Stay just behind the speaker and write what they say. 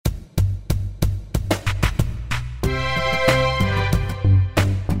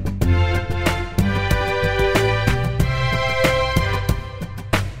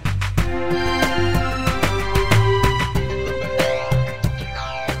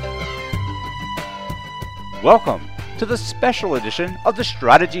Welcome to the special edition of the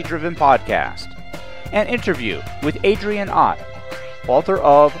Strategy-Driven Podcast, an interview with Adrian Ott, author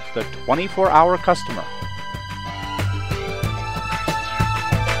of The 24-Hour Customer.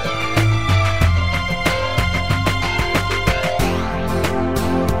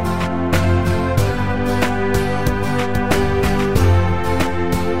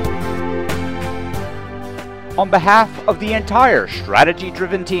 On behalf of the entire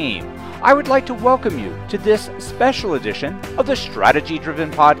Strategy-Driven team, I would like to welcome you to this special edition of the Strategy-Driven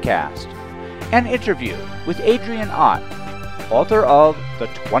Podcast, an interview with Adrian Ott, author of The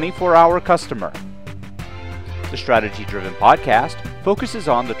 24-Hour Customer. The Strategy-Driven Podcast focuses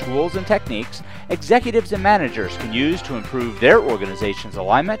on the tools and techniques executives and managers can use to improve their organization's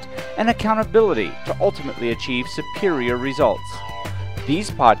alignment and accountability to ultimately achieve superior results. These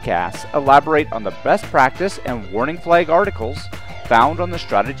podcasts elaborate on the best practice and warning flag articles found on the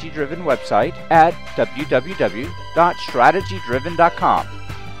Strategy-Driven website at www.strategydriven.com.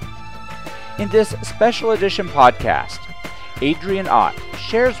 In this special edition podcast, Adrian Ott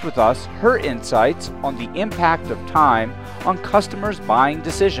shares with us her insights on the impact of time on customers' buying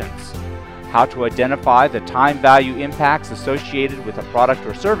decisions, how to identify the time value impacts associated with a product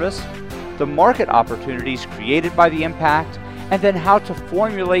or service, the market opportunities created by the impact, and then how to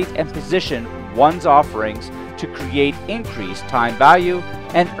formulate and position one's offerings to create increased time value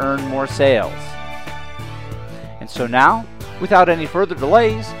and earn more sales. And so now, without any further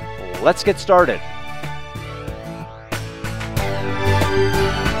delays, let's get started.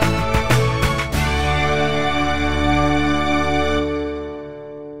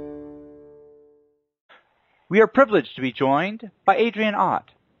 We are privileged to be joined by Adrian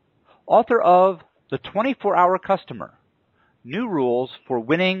Ott, author of The 24-Hour Customer: New Rules for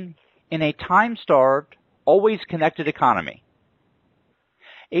Winning in a Time-Starved, Always Connected Economy.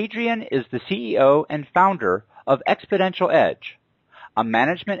 Adrian is the CEO and founder of Exponential Edge, a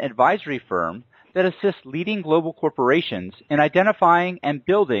management advisory firm that assists leading global corporations in identifying and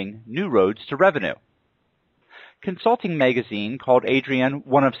building new roads to revenue. Consulting magazine called Adrian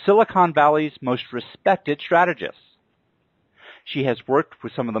one of Silicon Valley's most respected strategists. She has worked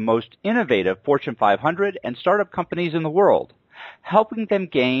with some of the most innovative Fortune 500 and startup companies in the world, helping them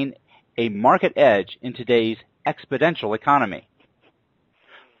gain a market edge in today's exponential economy.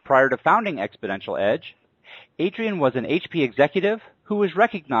 Prior to founding Exponential Edge, Adrian was an HP executive who was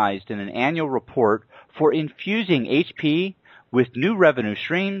recognized in an annual report for infusing HP with new revenue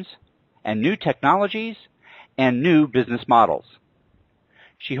streams and new technologies and new business models.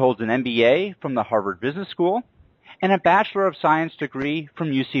 She holds an MBA from the Harvard Business School and a Bachelor of Science degree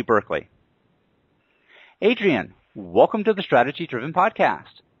from UC Berkeley. Adrian, welcome to the Strategy-Driven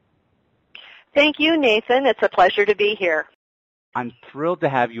Podcast. Thank you, Nathan. It's a pleasure to be here. I'm thrilled to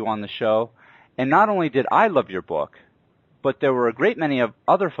have you on the show. And not only did I love your book, but there were a great many of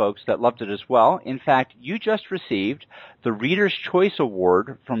other folks that loved it as well. In fact, you just received the Reader's Choice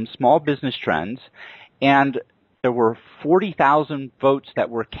Award from Small Business Trends, and there were 40,000 votes that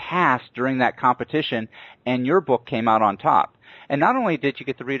were cast during that competition, and your book came out on top. And not only did you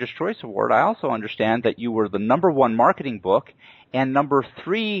get the Reader's Choice Award, I also understand that you were the #1 marketing book and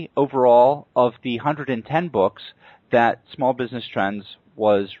 #3 overall of the 110 books that Small Business Trends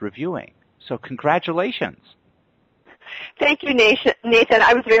was reviewing. So congratulations. Thank you, Nathan.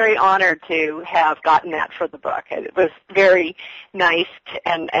 I was very honored to have gotten that for the book. It was very nice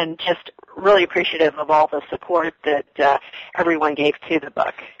and just really appreciative of all the support that everyone gave to the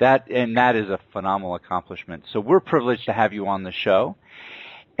book. That is a phenomenal accomplishment. So we're privileged to have you on the show.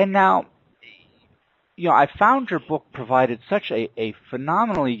 And now, I found your book provided such a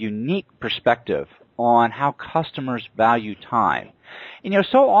phenomenally unique perspective on how customers value time. And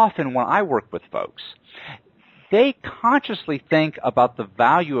so often when I work with folks, they consciously think about the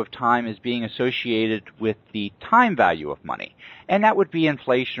value of time as being associated with the time value of money. And that would be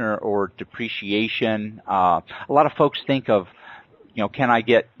inflation or depreciation. A lot of folks think of, can I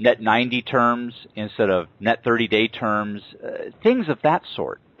get net 90 terms instead of net 30-day terms, things of that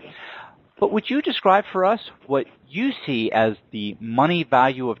sort. But would you describe for us what you see as the money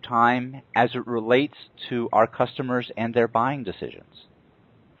value of time as it relates to our customers and their buying decisions?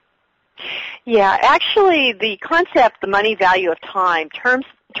 Yeah, actually the concept, the money value of time, turns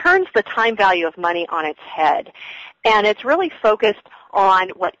the time value of money on its head. And it's really focused on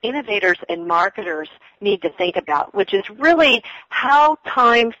what innovators and marketers need to think about, which is really how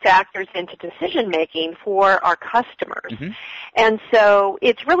time factors into decision making for our customers. Mm-hmm. And so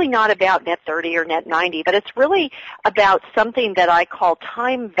it's really not about net 30 or net 90, but it's really about something that I call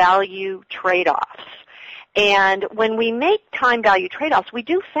time value trade-offs. And when we make time value trade-offs, we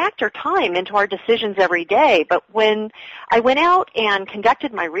do factor time into our decisions every day. But when I went out and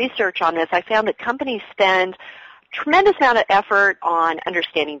conducted my research on this, I found that companies spend tremendous amount of effort on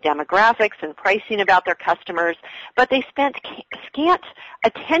understanding demographics and pricing about their customers, but they spent scant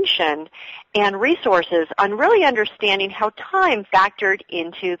attention and resources on really understanding how time factored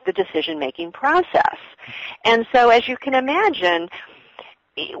into the decision-making process. And so as you can imagine,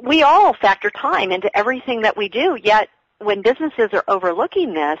 we all factor time into everything that we do, yet when businesses are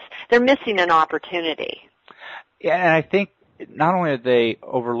overlooking this, they're missing an opportunity. Yeah, and I think not only are they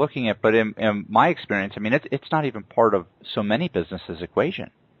overlooking it, but in my experience, I mean, it's not even part of so many businesses' equation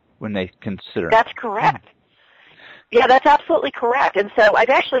when they consider it. That's correct. Yeah, that's absolutely correct. And so I've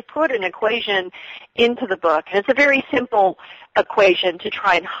actually put an equation into the book, and it's a very simple equation to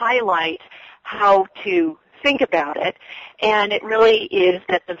try and highlight how to think about it. And it really is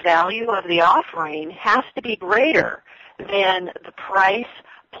that the value of the offering has to be greater than the price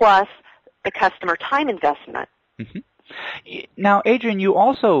plus the customer time investment. Mm-hmm. Now, Adrian, you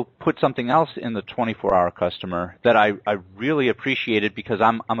also put something else in the 24-hour customer that I really appreciated because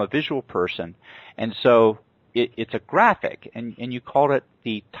I'm a visual person, and so it's a graphic, and you called it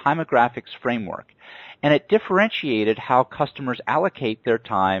the timographics framework, and it differentiated how customers allocate their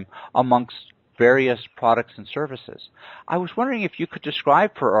time amongst various products and services. I was wondering if you could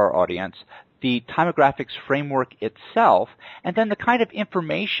describe for our audience the timographics framework itself, and then the kind of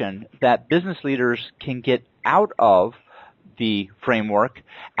information that business leaders can get out of the framework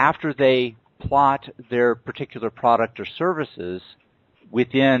after they plot their particular product or services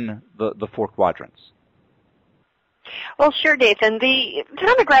within the four quadrants. Well, sure, Nathan. The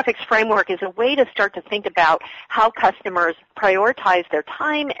timographics framework is a way to start to think about how customers prioritize their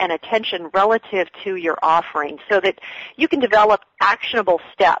time and attention relative to your offering so that you can develop actionable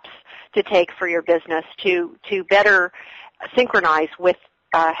steps to take for your business to better synchronize with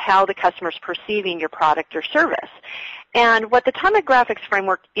how the customer is perceiving your product or service. And what the timographics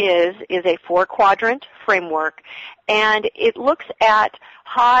framework is a four-quadrant framework, and it looks at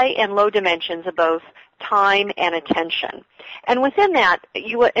high and low dimensions of both time and attention. And within that,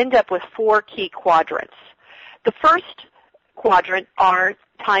 you will end up with four key quadrants. The first quadrant are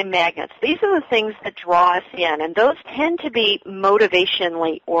time magnets. These are the things that draw us in, and those tend to be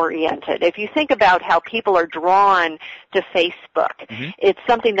motivationally oriented. If you think about how people are drawn to Facebook, it's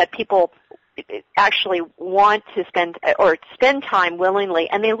something that people actually want to spend time willingly,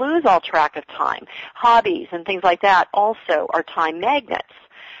 and they lose all track of time. Hobbies and things like that also are time magnets.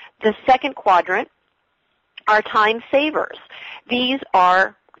 The second quadrant are time savers. These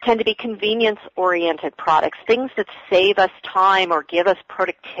tend to be convenience-oriented products, things that save us time or give us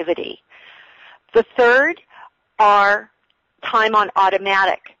productivity. The third are time on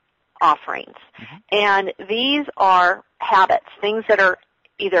automatic offerings, and these are habits, things that are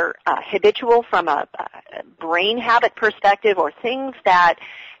either habitual from a brain habit perspective or things that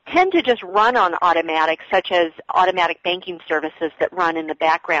tend to just run on automatic, such as automatic banking services that run in the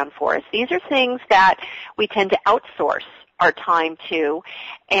background for us. These are things that we tend to outsource our time to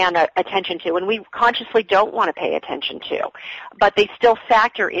and attention to, and we consciously don't want to pay attention to, but they still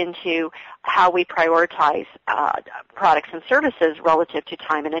factor into how we prioritize products and services relative to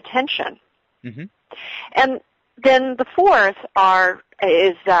time and attention. And then the fourth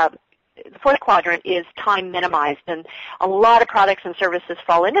the fourth quadrant is time minimized, and a lot of products and services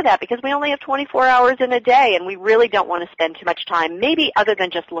fall into that because we only have 24 hours in a day, and we really don't want to spend too much time, maybe other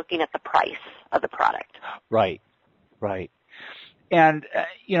than just looking at the price of the product. Right. And,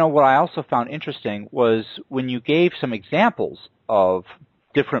 what I also found interesting was when you gave some examples of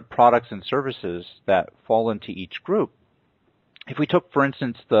different products and services that fall into each group. If we took, for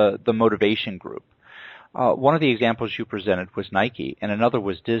instance, the motivation group, one of the examples you presented was Nike, and another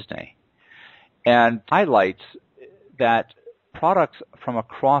was Disney, and highlights that products from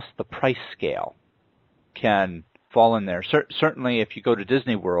across the price scale can fall in there. Certainly, if you go to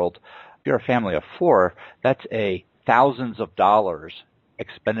Disney World, if you're a family of four, that's a thousands of dollars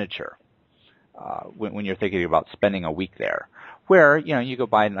expenditure when you're thinking about spending a week there. Where, you go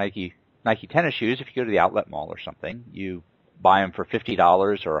buy Nike tennis shoes, if you go to the outlet mall or something, you buy them for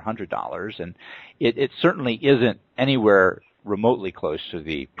 $50 or $100, and it certainly isn't anywhere remotely close to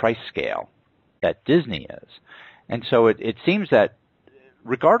the price scale that Disney is. And so it seems that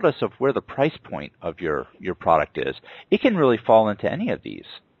regardless of where the price point of your product is, it can really fall into any of these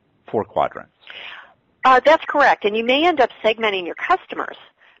four quadrants. That's correct, and you may end up segmenting your customers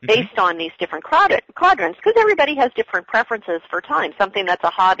based on these different quadrants, because everybody has different preferences for time. Something that's a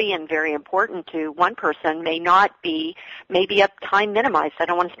hobby and very important to one person may not be, maybe a time minimized. I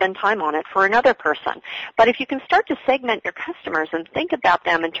don't want to spend time on it for another person. But if you can start to segment your customers and think about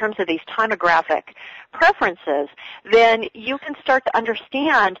them in terms of these timographic preferences, then you can start to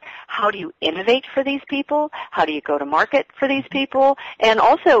understand how do you innovate for these people, how do you go to market for these people, and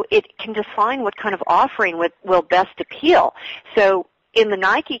also it can define what kind of offering will best appeal. So in the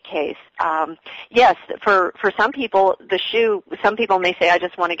Nike case, yes, for some people, some people may say, I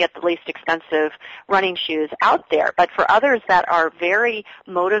just want to get the least expensive running shoes out there. But for others that are very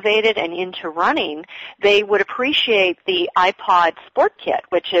motivated and into running, they would appreciate the iPod Sport Kit,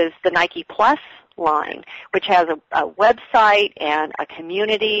 which is the Nike Plus line, which has a website and a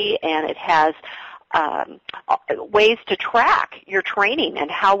community, and it has ways to track your training and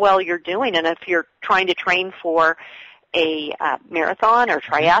how well you're doing. And if you're trying to train for a marathon or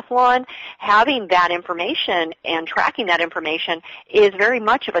triathlon, having that information and tracking that information is very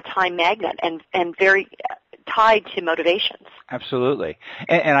much of a time magnet and very tied to motivations. Absolutely.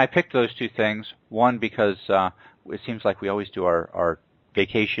 And I picked those two things, one because it seems like we always do our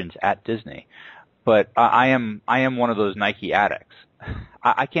vacations at Disney, but I am one of those Nike addicts.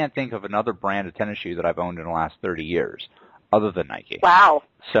 I can't think of another brand of tennis shoe that I've owned in the last 30 years other than Nike. Wow.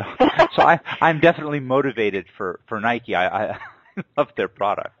 So I'm definitely motivated for Nike. I love their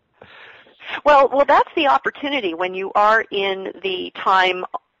product. Well, that's the opportunity when you are in the time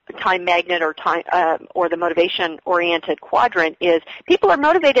magnet or the motivation-oriented quadrant is people are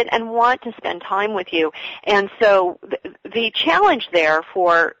motivated and want to spend time with you. And so the challenge there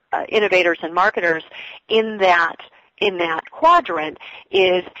for innovators and marketers in that quadrant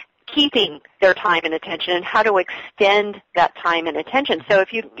is keeping their time and attention and how to extend that time and attention. So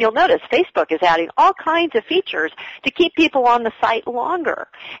you'll notice Facebook is adding all kinds of features to keep people on the site longer.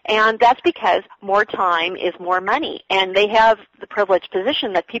 And that's because more time is more money. And they have the privileged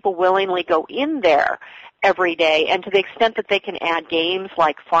position that people willingly go in there every day. And to the extent that they can add games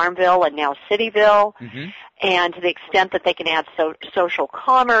like Farmville and now Cityville, and to the extent that they can add social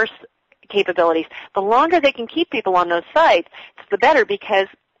commerce capabilities, the longer they can keep people on those sites, the better, because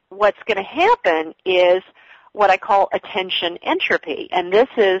what's going to happen is what I call attention entropy, and this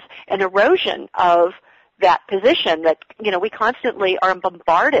is an erosion of that position that, we constantly are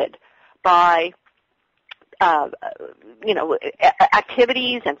bombarded by,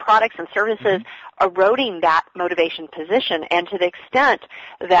 activities and products and services eroding that motivation position. And to the extent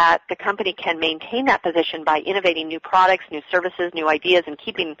that the company can maintain that position by innovating new products, new services, new ideas, and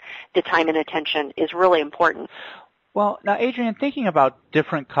keeping the time and attention is really important. Well, now, Adrian, thinking about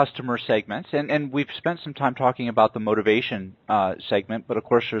different customer segments, and we've spent some time talking about the motivation segment, but of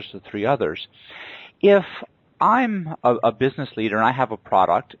course there's the three others. If I'm a business leader and I have a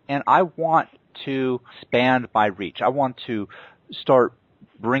product and I want to expand my reach, I want to start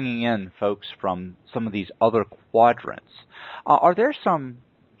bringing in folks from some of these other quadrants, are there some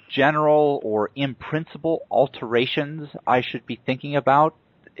general or in principle alterations I should be thinking about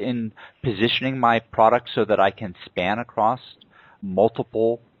in positioning my product so that I can span across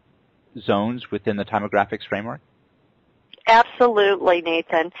multiple zones within the timographics framework? Absolutely,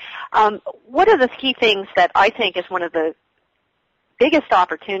 Nathan. One of the key things that I think is one of the biggest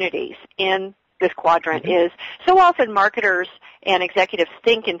opportunities in this quadrant is so often marketers and executives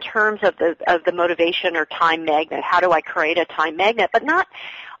think in terms of the motivation or time magnet. How do I create a time magnet? But not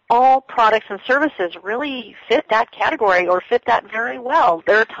all products and services really fit that category or fit that very well.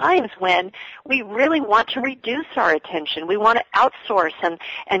 There are times when we really want to reduce our attention. We want to outsource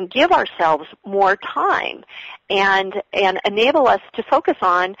and give ourselves more time and enable us to focus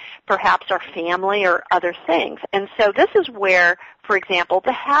on perhaps our family or other things. And so this is where, for example,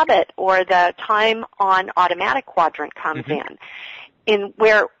 the habit or the time on automatic quadrant comes in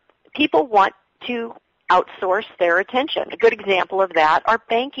where people want to outsource their attention. A good example of that are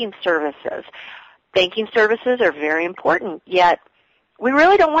banking services. Banking services are very important, yet we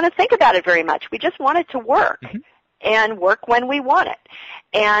really don't want to think about it very much. We just want it to work and work when we want it.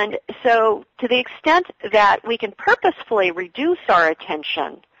 And so to the extent that we can purposefully reduce our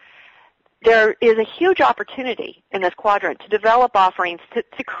attention, there is a huge opportunity in this quadrant to develop offerings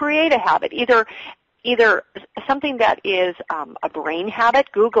to create a habit, either something that is a brain habit.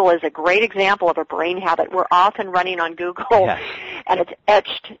 Google is a great example of a brain habit. We're often running on Google, and it's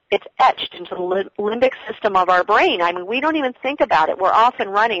etched into the limbic system of our brain. I mean, we don't even think about it. We're often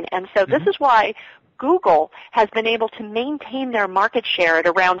running. And so this is why Google has been able to maintain their market share at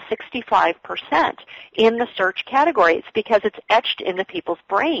around 65% in the search category. It's because it's etched into people's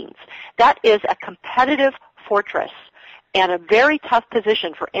brains. That is a competitive fortress. and a very tough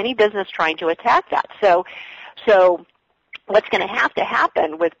position for any business trying to attack that. So what's going to have to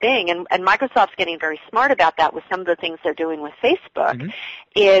happen with Bing, and Microsoft's getting very smart about that with some of the things they're doing with Facebook,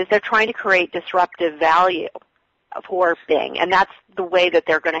 is they're trying to create disruptive value for Bing, and that's the way that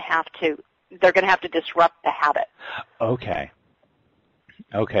they're going to have to disrupt the habit.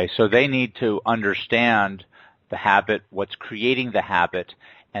 Okay, so they need to understand the habit, what's creating the habit,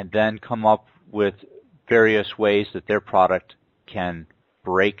 and then come up with various ways that their product can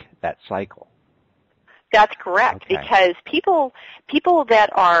break that cycle. That's correct, because people that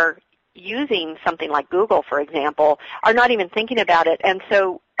are using something like Google, for example, are not even thinking about it. And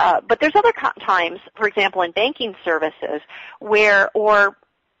so, but there's other times, for example, in banking services, or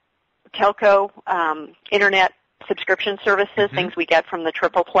telco, internet subscription services, things we get from the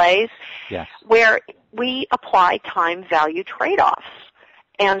triple plays, where we apply time value trade-offs.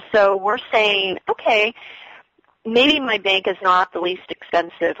 And so we're saying, okay, maybe my bank is not the least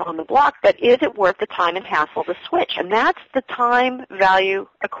expensive on the block, but is it worth the time and hassle to switch? And that's the time value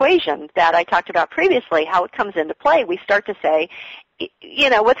equation that I talked about previously, how it comes into play. We start to say,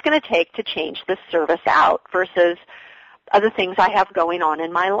 what's going to take to change this service out versus other things I have going on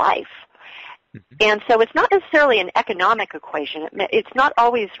in my life. And so it's not necessarily an economic equation. It's not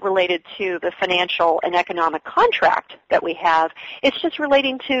always related to the financial and economic contract that we have. It's just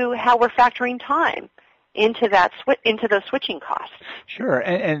relating to how we're factoring time into those switching costs. Sure,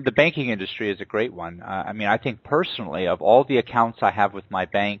 and the banking industry is a great one. I think personally, of all the accounts I have with my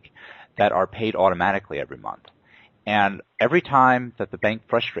bank that are paid automatically every month, and every time that the bank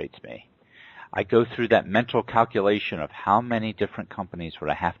frustrates me, I go through that mental calculation of how many different companies would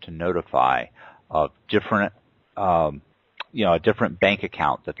I have to notify of different, a different bank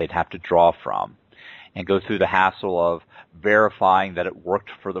account that they'd have to draw from, and go through the hassle of verifying that it worked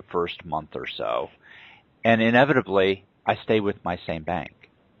for the first month or so. And inevitably, I stay with my same bank.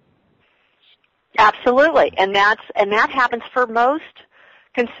 Absolutely, and that happens for most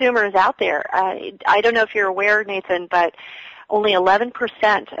consumers out there. I don't know if you're aware, Nathan, but only 11%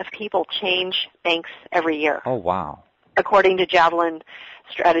 of people change banks every year. Oh, wow. According to Javelin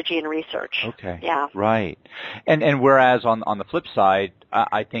Strategy and Research. Okay. Yeah. Right. And whereas on the flip side,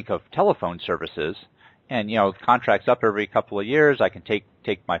 I think of telephone services, and contracts up every couple of years, I can take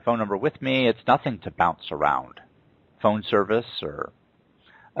my phone number with me. It's nothing to bounce around. Phone service, or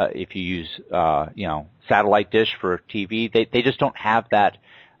if you use satellite dish for TV, they just don't have that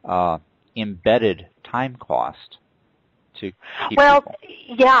embedded time cost to keep people.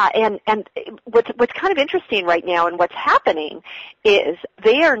 Yeah, and what's kind of interesting right now, and what's happening is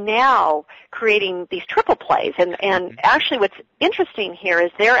they are now creating these triple plays, and actually what's interesting here is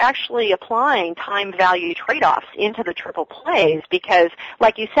they're actually applying time value trade-offs into the triple plays, because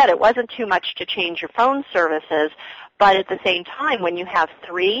like you said, it wasn't too much to change your phone services, but at the same time, when you have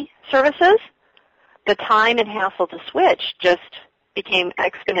 3 services, the time and hassle to switch just became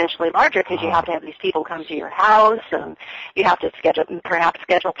exponentially larger, because you have to have these people come to your house, and you have to perhaps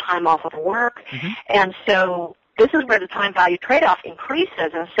schedule time off of work. And so this is where the time value trade-off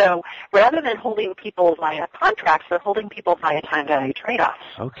increases. And so rather than holding people via contracts, they're holding people via time value trade-offs.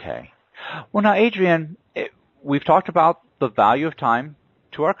 Okay. Well, now, Adrian, we've talked about the value of time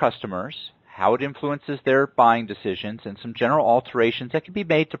to our customers, how it influences their buying decisions, and some general alterations that can be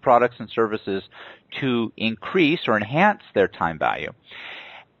made to products and services to increase or enhance their time value.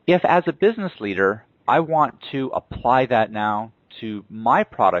 If, as a business leader, I want to apply that now to my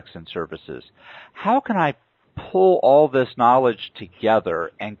products and services, how can I pull all this knowledge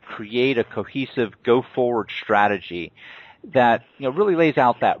together and create a cohesive go-forward strategy that really lays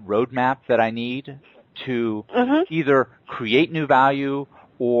out that roadmap that I need to either create new value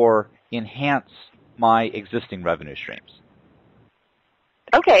or enhance my existing revenue streams?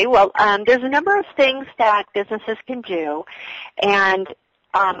 Okay, well, there's a number of things that businesses can do, and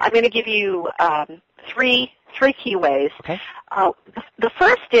I'm going to give you three key ways. Okay. The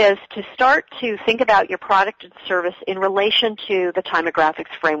first is to start to think about your product and service in relation to the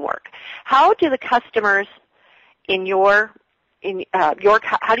timographics framework. How do the customers how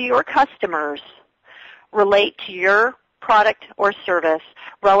do your customers relate to your product or service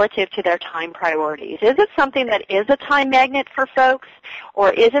relative to their time priorities? Is it something that is a time magnet for folks,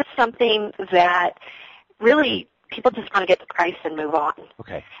 or is it something that really people just want to get the price and move on?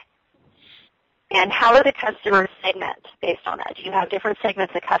 Okay. And how are the customers segmented based on that? Do you have different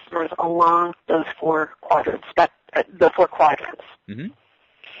segments of customers along those 4 quadrants?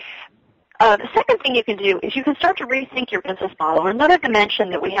 The second thing you can do is you can start to rethink your business model. Another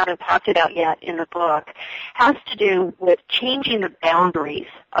dimension that we haven't talked about yet in the book has to do with changing the boundaries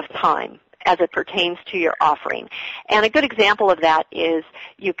of time as it pertains to your offering. And a good example of that is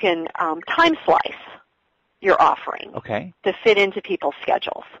you can time slice your offering to fit into people's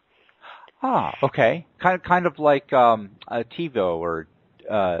schedules. Ah, okay. Kind of like a TiVo or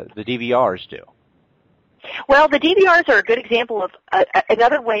the DVRs do. Well, the DVRs are a good example of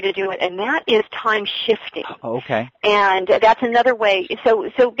another way to do it, and that is time shifting. Okay. And that's another way.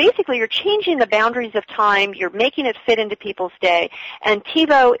 So basically, you're changing the boundaries of time. You're making it fit into people's day. And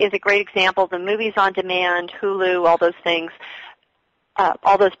TiVo is a great example. The movies on demand, Hulu, all those things,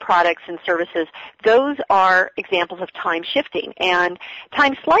 all those products and services, those are examples of time shifting. And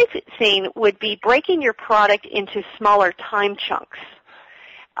time slicing would be breaking your product into smaller time chunks,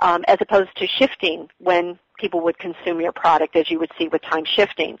 as opposed to shifting when people would consume your product, as you would see with time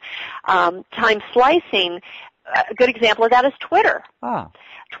shifting. Time slicing, a good example of that is Twitter.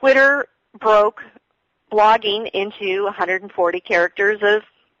 Twitter broke blogging into 140 characters of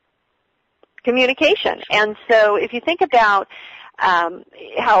communication. And so if you think about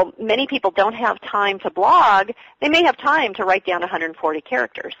how many people don't have time to blog, they may have time to write down 140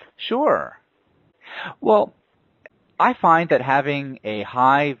 characters. Sure. Well, I find that having a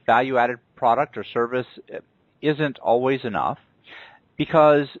high value-added product or service isn't always enough,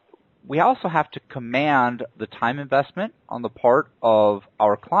 because we also have to command the time investment on the part of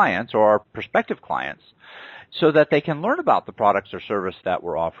our clients or our prospective clients so that they can learn about the products or service that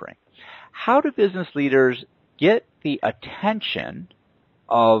we're offering. How do business leaders get the attention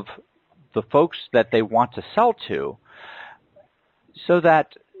of the folks that they want to sell to so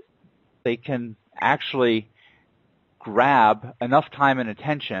that they can actually grab enough time and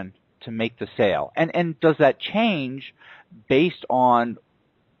attention to make the sale? And does that change based on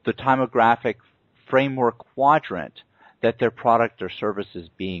the timographic framework quadrant that their product or service is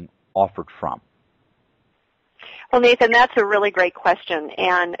being offered from? Well, Nathan, that's a really great question,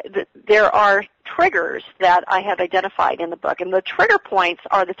 and there are triggers that I have identified in the book, and the trigger points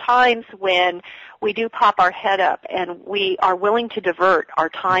are the times when we do pop our head up and we are willing to divert our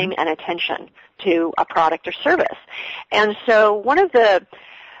time and attention to a product or service. And so one of the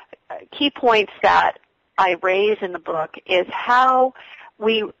key points that I raise in the book is how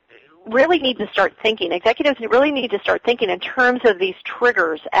we really need to start thinking. Executives really need to start thinking in terms of these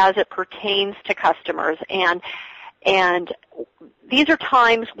triggers as it pertains to customers. And these are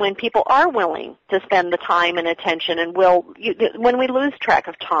times when people are willing to spend the time and attention and when we lose track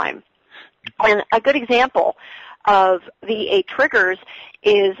of time. And a good example of the 8 triggers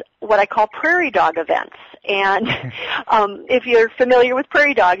is what I call prairie dog events. And if you're familiar with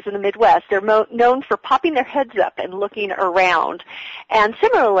prairie dogs in the Midwest, they're known for popping their heads up and looking around. And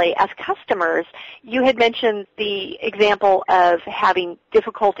similarly, as customers, you had mentioned the example of having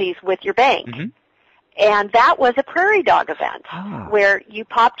difficulties with your bank. And that was a prairie dog event where you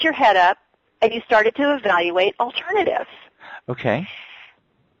popped your head up and you started to evaluate alternatives. Okay.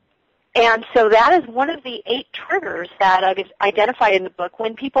 And so that is one of the 8 triggers that I've identified in the book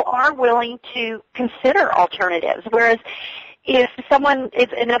when people are willing to consider alternatives. Whereas if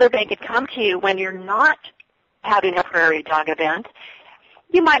another bank had come to you when you're not having a prairie dog event,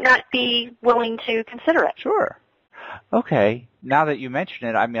 you might not be willing to consider it. Sure. Okay. Now that you mention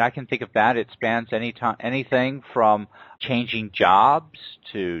it, I mean, I can think of that. It spans anything from changing jobs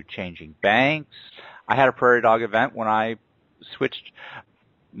to changing banks. I had a prairie dog event when I switched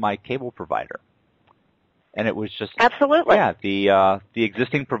my cable provider, and it was just absolutely the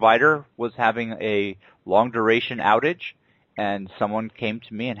existing provider was having a long duration outage, and someone came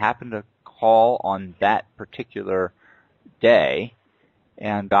to me and happened to call on that particular day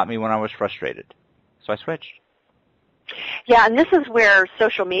and got me when I was frustrated, so I switched. Yeah, and this is where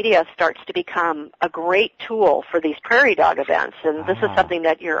social media starts to become a great tool for these prairie dog events, and this is something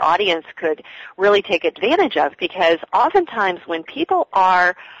that your audience could really take advantage of, because oftentimes when people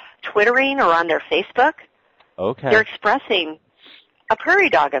are Twittering or on their Facebook, they're expressing a prairie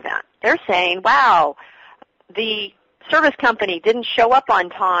dog event. They're saying, wow, the service company didn't show up on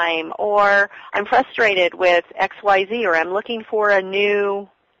time, or I'm frustrated with XYZ, or I'm looking for a new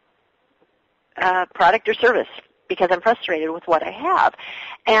product or service because I'm frustrated with what I have.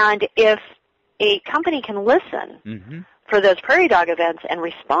 And if a company can listen for those prairie dog events and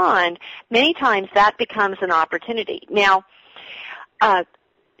respond, many times that becomes an opportunity. Now,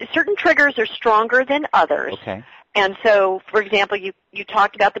 certain triggers are stronger than others. And so, for example, you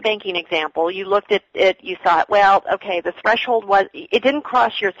talked about the banking example. You looked at it, you thought, well, okay, the threshold it didn't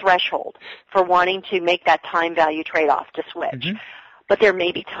cross your threshold for wanting to make that time value trade-off to switch. But there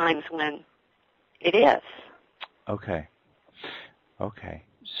may be times when it is. Okay.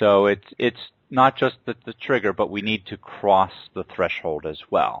 So it's not just the trigger, but we need to cross the threshold as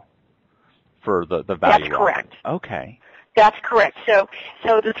well. for the value. That's correct. Okay. That's correct. So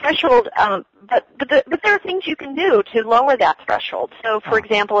the threshold, but there are things you can do to lower that threshold. So, for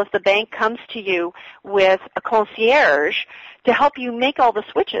example, if the bank comes to you with a concierge to help you make all the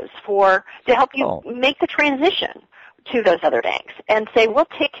switches to help you make the transition to those other banks, and say, we'll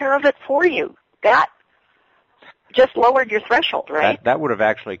take care of it for you, that just lowered your threshold, right? That would have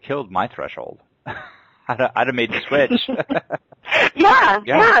actually killed my threshold. I'd have made the switch.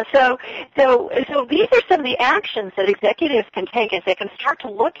 Yeah. So these are some of the actions that executives can take as they can start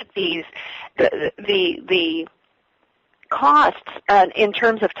to look at these, the costs in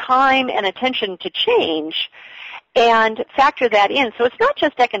terms of time and attention to change, and factor that in. So it's not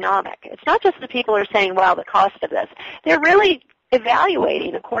just economic. It's not just the people who are saying, well, the cost of this. They're really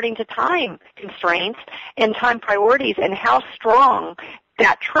evaluating according to time constraints and time priorities and how strong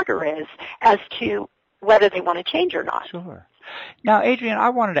that trigger is as to whether they want to change or not. Sure. Now, Adrian, I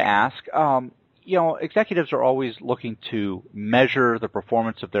wanted to ask, executives are always looking to measure the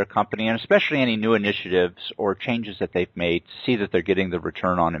performance of their company, and especially any new initiatives or changes that they've made to see that they're getting the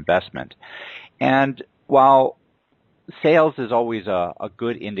return on investment. And while sales is always a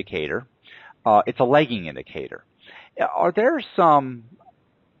good indicator, it's a lagging indicator. Are there some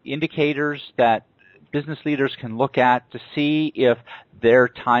indicators that business leaders can look at to see if their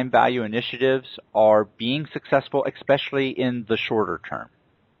time value initiatives are being successful, especially in the shorter term?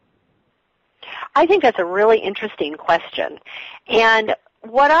 I think that's a really interesting question. And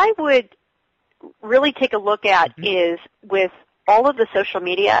what I would really take a look at is, with all of the social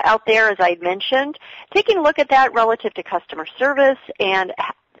media out there, as I mentioned, taking a look at that relative to customer service and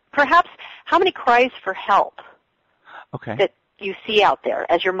perhaps how many cries for help that you see out there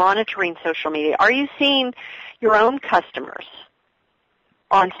as you're monitoring social media. Are you seeing your own customers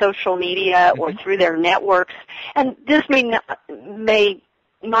on social media or through their networks? And this may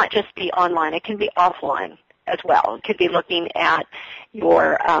not just be online. It can be offline as well. It could be looking at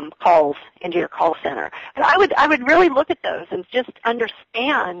your calls into your call center. But I would really look at those and just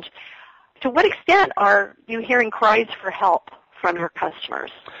understand, to what extent are you hearing cries for help from your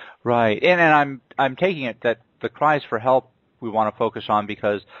customers? Right. And I'm taking it that the cries for help we want to focus on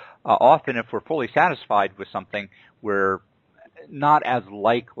because often if we're fully satisfied with something, we're not as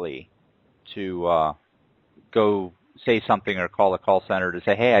likely to go say something or call a call center to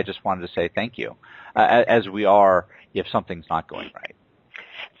say, hey, I just wanted to say thank you, as we are if something's not going right.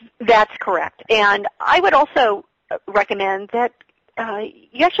 That's correct. And I would also recommend that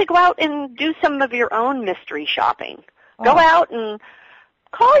you actually go out and do some of your own mystery shopping. Go out and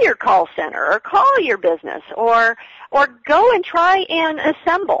call your call center or call your business or go and try and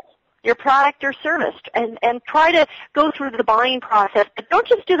assemble your product or service and try to go through the buying process. But don't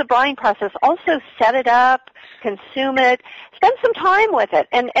just do the buying process. Also set it up, consume it, spend some time with it,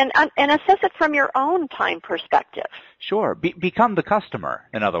 and assess it from your own time perspective. Sure. Become the customer,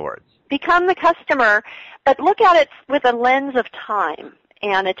 in other words. Become the customer, but look at it with a lens of time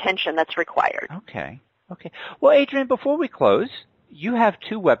and attention that's required. Okay. Well, Adrian, before we close, you have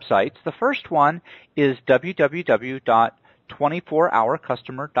two websites. The first one is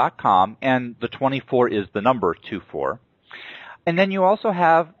www.24hourcustomer.com, and the 24 is the number 24. And then you also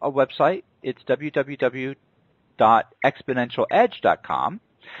have a website. It's www.exponentialedge.com,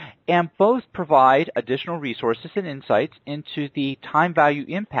 and both provide additional resources and insights into the time value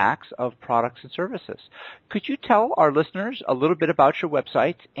impacts of products and services. Could you tell our listeners a little bit about your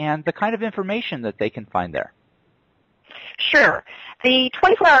websites and the kind of information that they can find there? Sure. The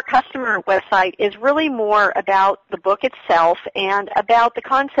 24-Hour Customer website is really more about the book itself and about the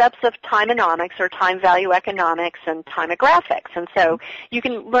concepts of timeonomics or time value economics and timographics. And so you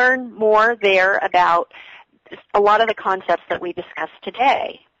can learn more there about a lot of the concepts that we discussed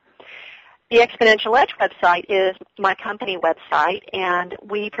today. The Exponential Edge website is my company website, and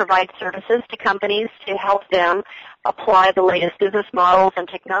we provide services to companies to help them apply the latest business models and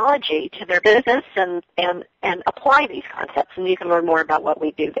technology to their business and apply these concepts. And you can learn more about what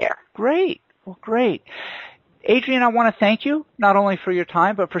we do there. Great. Well, great. Adrian, I want to thank you not only for your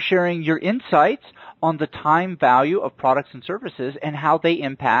time, but for sharing your insights on the time value of products and services and how they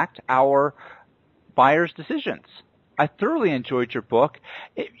impact our buyers' decisions. I thoroughly enjoyed your book,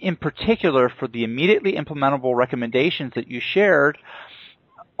 in particular for the immediately implementable recommendations that you shared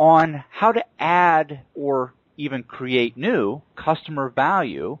on how to add or even create new customer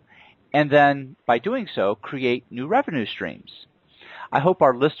value, and then by doing so, create new revenue streams. I hope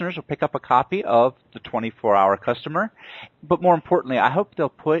our listeners will pick up a copy of the 24-Hour Customer, but more importantly, I hope they'll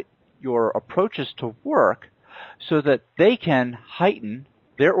put your approaches to work so that they can heighten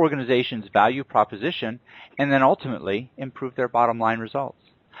their organization's value proposition and then ultimately improve their bottom line results.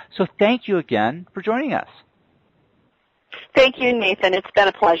 So thank you again for joining us. Thank you, Nathan. It's been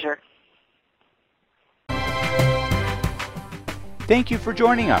a pleasure. Thank you for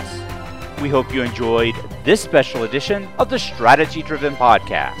joining us. We hope you enjoyed this special edition of the Strategy-Driven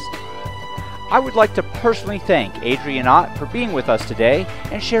Podcast. I would like to personally thank Adrian Ott for being with us today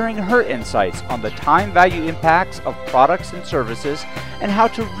and sharing her insights on the time value impacts of products and services and how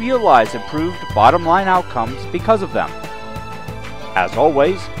to realize improved bottom line outcomes because of them. As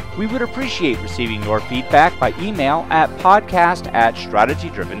always, we would appreciate receiving your feedback by email at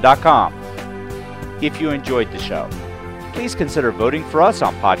podcast@strategydriven.com. If you enjoyed the show, please consider voting for us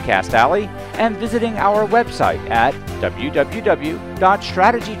on Podcast Alley and visiting our website at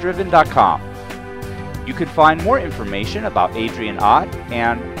www.strategydriven.com. You can find more information about Adrian Ott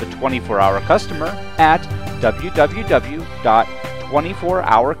and the 24-Hour Customer at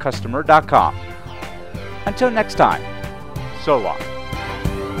www.24hourcustomer.com. Until next time, so long.